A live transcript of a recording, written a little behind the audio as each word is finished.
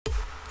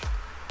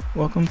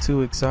Welcome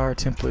to Xara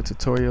template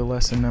tutorial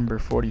lesson number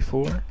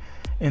 44.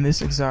 In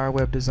this Xara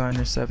Web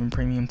Designer 7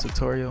 Premium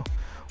tutorial,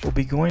 we'll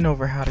be going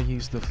over how to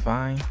use the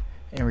find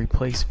and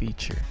replace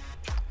feature.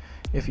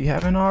 If you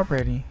haven't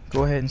already,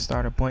 go ahead and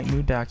start a blank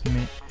new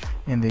document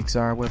in the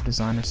Xara Web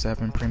Designer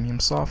 7 Premium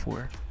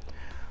software.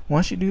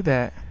 Once you do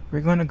that,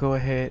 we're going to go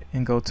ahead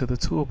and go to the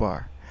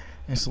toolbar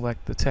and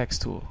select the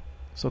text tool.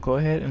 So go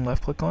ahead and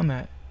left click on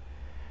that,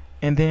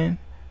 and then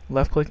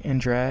left click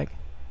and drag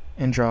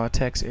and draw a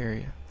text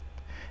area.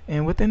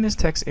 And within this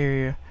text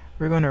area,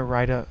 we're going to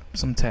write up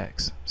some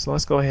text. So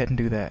let's go ahead and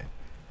do that.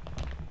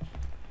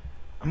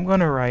 I'm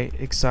going to write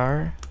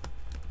Xara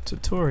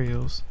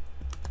tutorials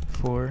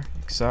for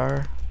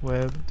Xara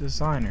Web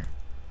Designer.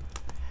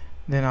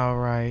 Then I'll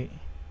write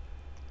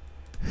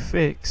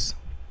fix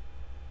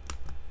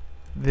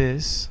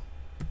this,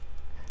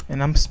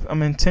 and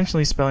I'm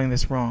intentionally spelling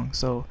this wrong.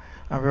 So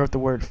I wrote the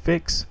word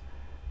fix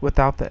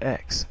without the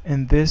X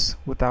and this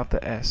without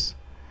the S.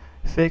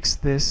 Fix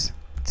this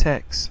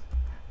text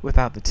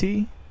without the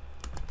T,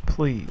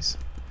 please,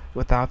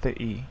 without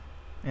the E,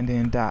 and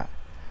then dot.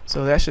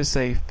 So that should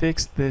say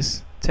fix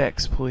this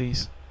text,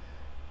 please.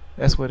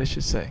 That's what it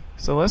should say.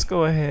 So let's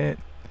go ahead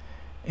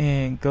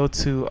and go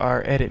to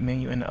our edit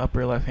menu in the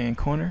upper left hand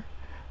corner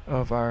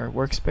of our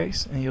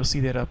workspace, and you'll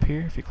see that up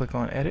here if you click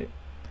on edit.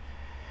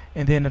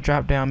 And then the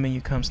drop down menu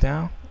comes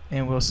down,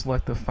 and we'll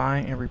select the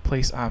find and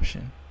replace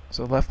option.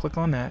 So left click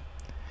on that,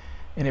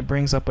 and it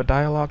brings up a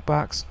dialog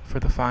box for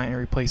the find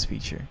and replace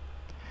feature.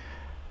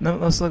 Now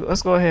let's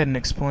go ahead and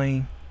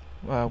explain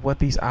what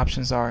these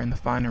options are in the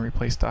find and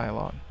replace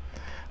dialog.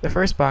 The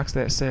first box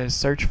that says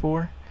search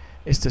for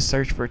is to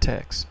search for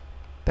text.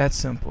 That's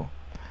simple.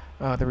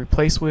 The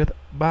replace with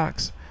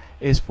box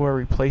is for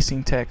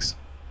replacing text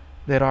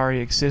that already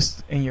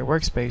exists in your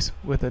workspace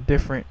with a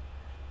different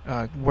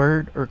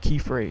word or key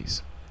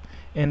phrase.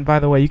 And by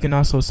the way, you can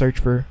also search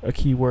for a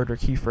keyword or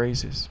key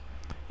phrases.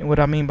 And what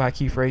I mean by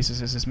key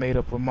phrases is it's made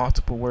up of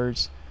multiple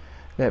words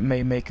that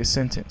may make a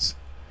sentence.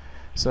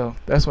 So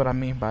that's what I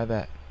mean by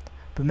that.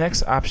 The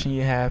next option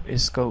you have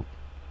is scope.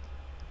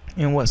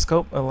 And what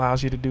scope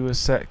allows you to do is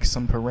set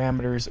some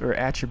parameters or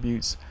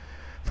attributes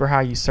for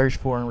how you search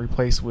for and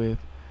replace with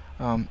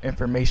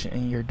information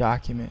in your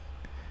document.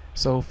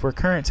 So for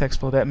current text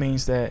flow, that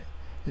means that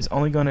it's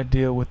only going to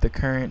deal with the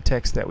current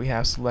text that we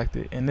have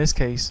selected. In this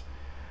case,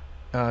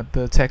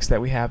 the text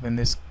that we have in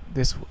this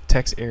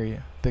text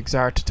area, the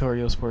Xara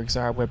tutorials for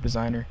Xara Web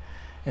Designer,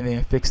 and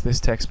then fix this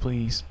text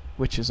please,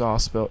 which is all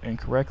spelled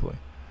incorrectly.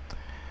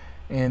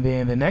 And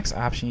then the next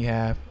option you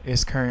have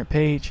is current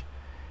page,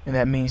 and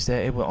that means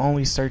that it will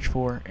only search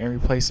for and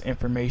replace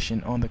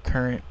information on the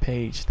current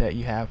page that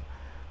you have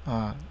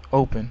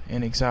open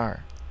in Xara.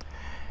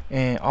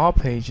 And all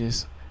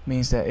pages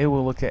means that it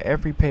will look at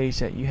every page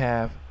that you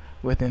have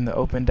within the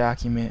open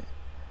document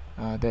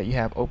that you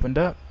have opened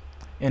up,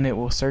 and it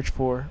will search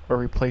for or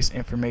replace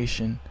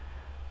information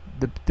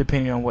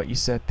depending on what you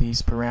set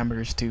these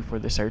parameters to for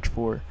the search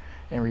for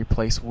and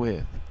replace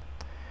with.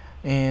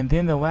 And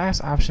then the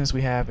last options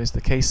we have is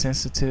the case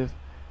sensitive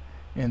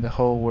and the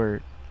whole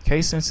word.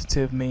 Case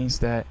sensitive means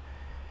that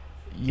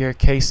your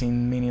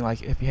casing, meaning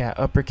like if you have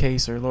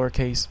uppercase or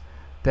lowercase,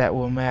 that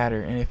will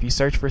matter. And if you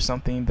search for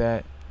something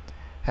that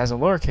has a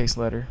lowercase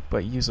letter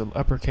but use an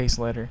uppercase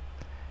letter,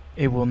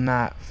 it will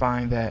not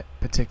find that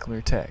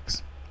particular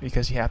text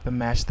because you have to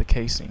match the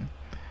casing.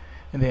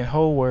 And then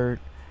whole word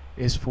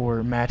is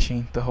for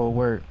matching the whole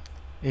word.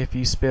 If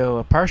you spell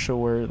a partial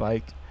word,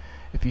 like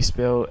if you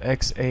spell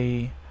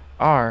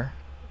Xara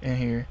in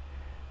here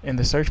in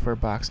the search for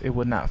box, it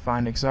would not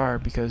find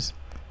Xara because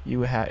you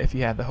would have, if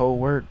you had the whole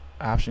word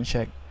option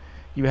checked,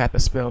 you would have to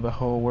spell the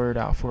whole word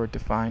out for it to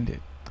find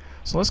it.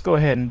 So let's go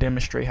ahead and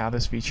demonstrate how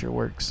this feature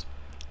works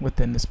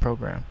within this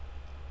program.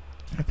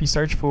 If you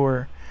search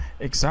for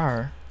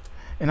Xara,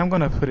 and I'm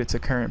going to put it to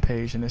current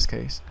page in this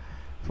case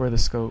for the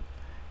scope,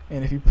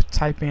 and if you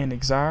type in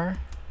Xara,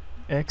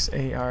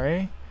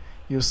 Xara,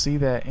 you'll see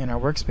that in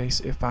our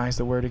workspace it finds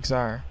the word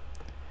Xara.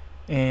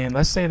 And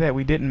let's say that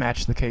we didn't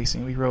match the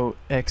casing, we wrote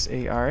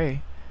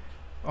Xara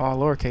all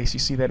lowercase, you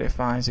see that it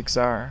finds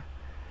Xara.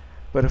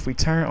 But if we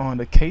turn on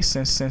the case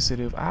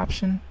sensitive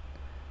option,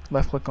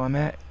 left click on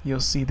that, you'll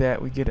see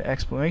that we get an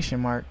exclamation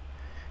mark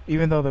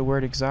even though the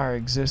word Xara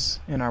exists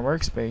in our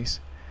workspace.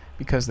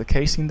 Because the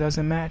casing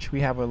doesn't match,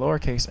 we have a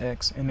lowercase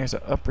x and there's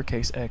an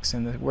uppercase X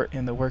in the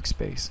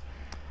workspace.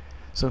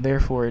 So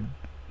therefore,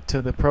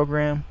 to the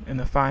program in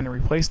the find and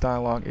replace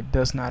dialog, it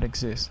does not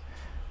exist.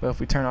 But if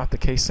we turn off the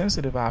case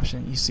sensitive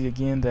option, you see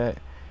again that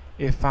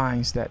it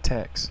finds that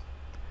text.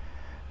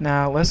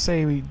 Now let's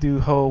say we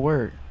do whole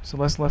word. So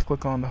let's left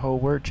click on the whole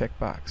word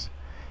checkbox,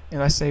 and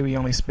let's say we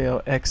only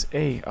spell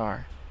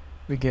Xar.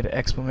 We get an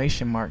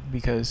exclamation mark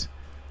because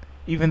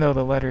even though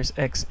the letters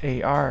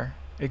Xar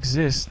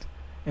exist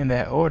in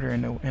that order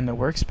in the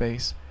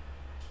workspace,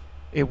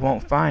 it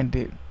won't find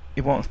it.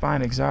 It won't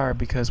find Xara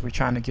because we're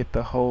trying to get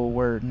the whole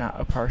word, not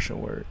a partial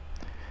word.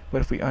 But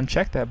if we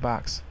uncheck that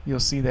box, you'll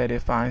see that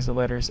it finds the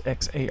letters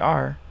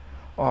Xar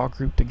all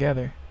grouped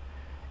together,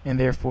 and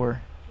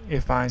therefore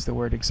it finds the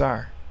word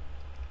Xara.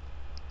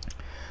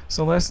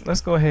 So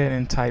let's go ahead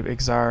and type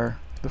Xara,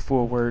 the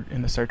full word,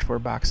 in the search for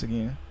box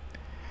again,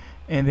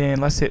 and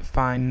then let's hit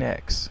find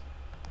next.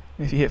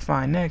 If you hit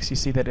find next, you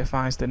see that it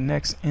finds the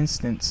next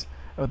instance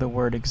of the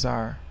word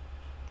Xara.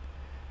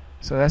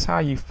 So that's how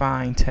you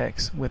find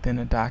text within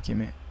a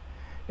document.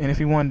 And if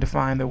you wanted to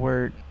find the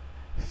word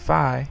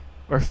fi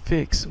or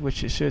fix,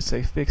 which it should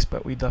say fix,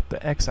 but we left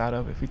the X out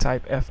of it, if we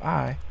type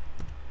fi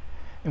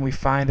and we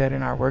find that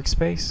in our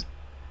workspace,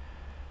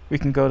 we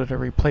can go to the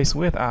replace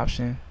with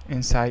option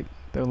and type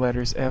the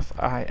letters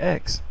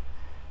fix.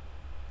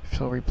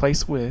 So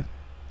replace with,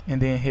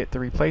 and then hit the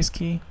replace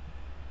key,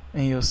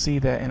 and you'll see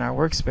that in our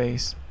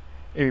workspace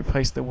it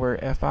replaced the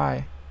word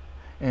fi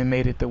and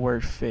made it the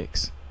word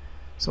fix.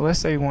 So let's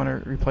say we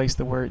want to replace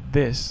the word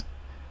this,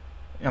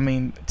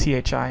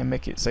 thi, and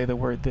make it say the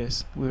word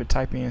this. We would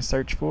type in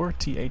search for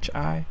thi,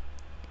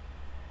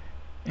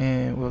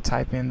 and we'll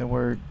type in the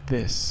word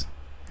this.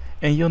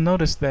 And you'll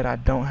notice that I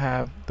don't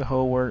have the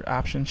whole word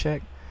option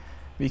checked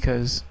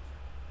because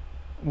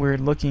we're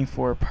looking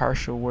for a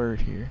partial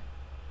word here.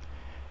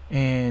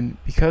 And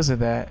because of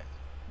that,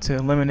 to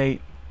eliminate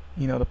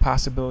the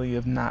possibility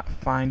of not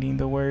finding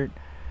the word,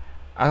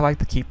 I like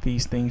to keep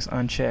these things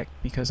unchecked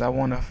because I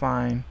want to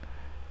find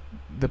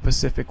the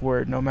specific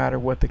word no matter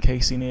what the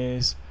casing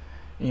is,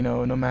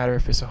 no matter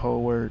if it's a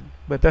whole word.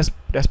 But that's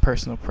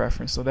personal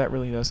preference, so that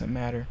really doesn't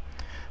matter.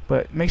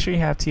 But make sure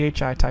you have thi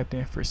typed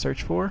in for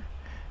search for,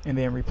 and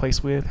then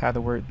replace with, have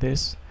the word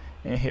this,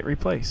 and hit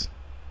replace,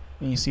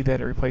 and you see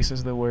that it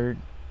replaces the word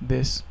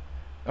this,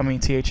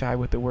 thi,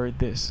 with the word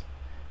this.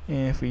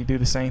 And if we do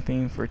the same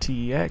thing for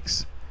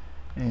tex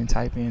and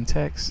type in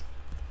text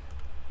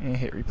and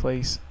hit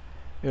replace,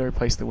 it'll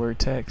replace the word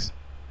text.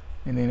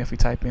 And then if we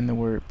type in the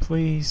word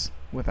please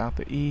without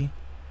the e,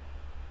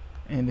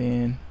 and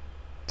then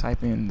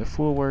type in the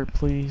full word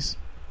please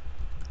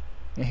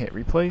and hit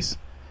replace,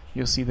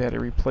 you'll see that it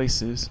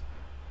replaces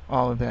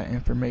all of that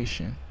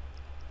information.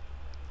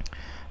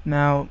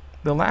 Now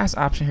the last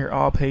option here,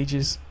 all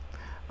pages,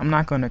 I'm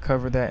not going to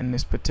cover that in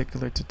this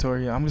particular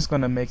tutorial. I'm just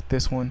going to make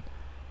this one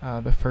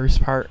the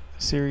first part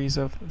series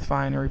of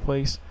find and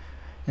replace,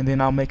 and then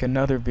I'll make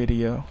another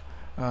video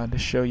to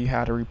show you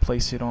how to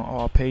replace it on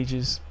all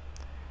pages,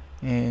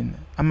 and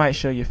I might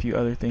show you a few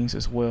other things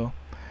as well.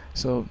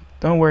 So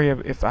don't worry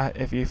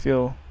if you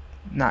feel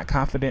not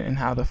confident in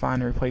how the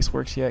find and replace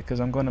works yet,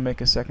 because I'm going to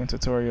make a second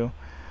tutorial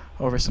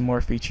over some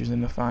more features in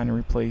the find and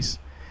replace,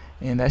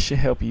 and that should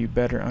help you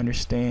better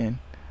understand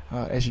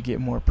as you get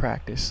more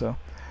practice. So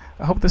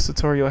I hope this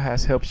tutorial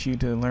has helped you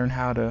to learn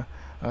how to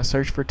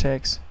search for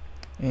text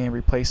and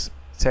replace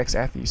text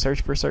after you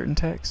search for certain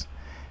text,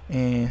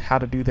 and how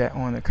to do that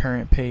on the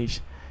current page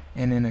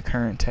and in the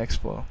current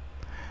text flow.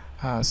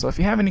 So if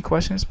you have any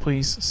questions,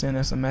 please send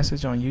us a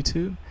message on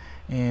YouTube,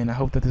 and I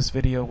hope that this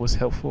video was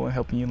helpful in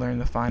helping you learn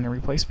the find and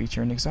replace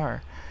feature in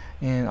Xara.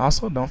 And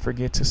also don't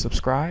forget to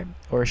subscribe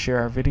or share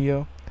our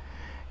video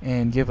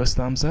and give us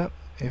thumbs up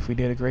if we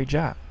did a great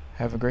job.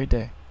 Have a great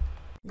day.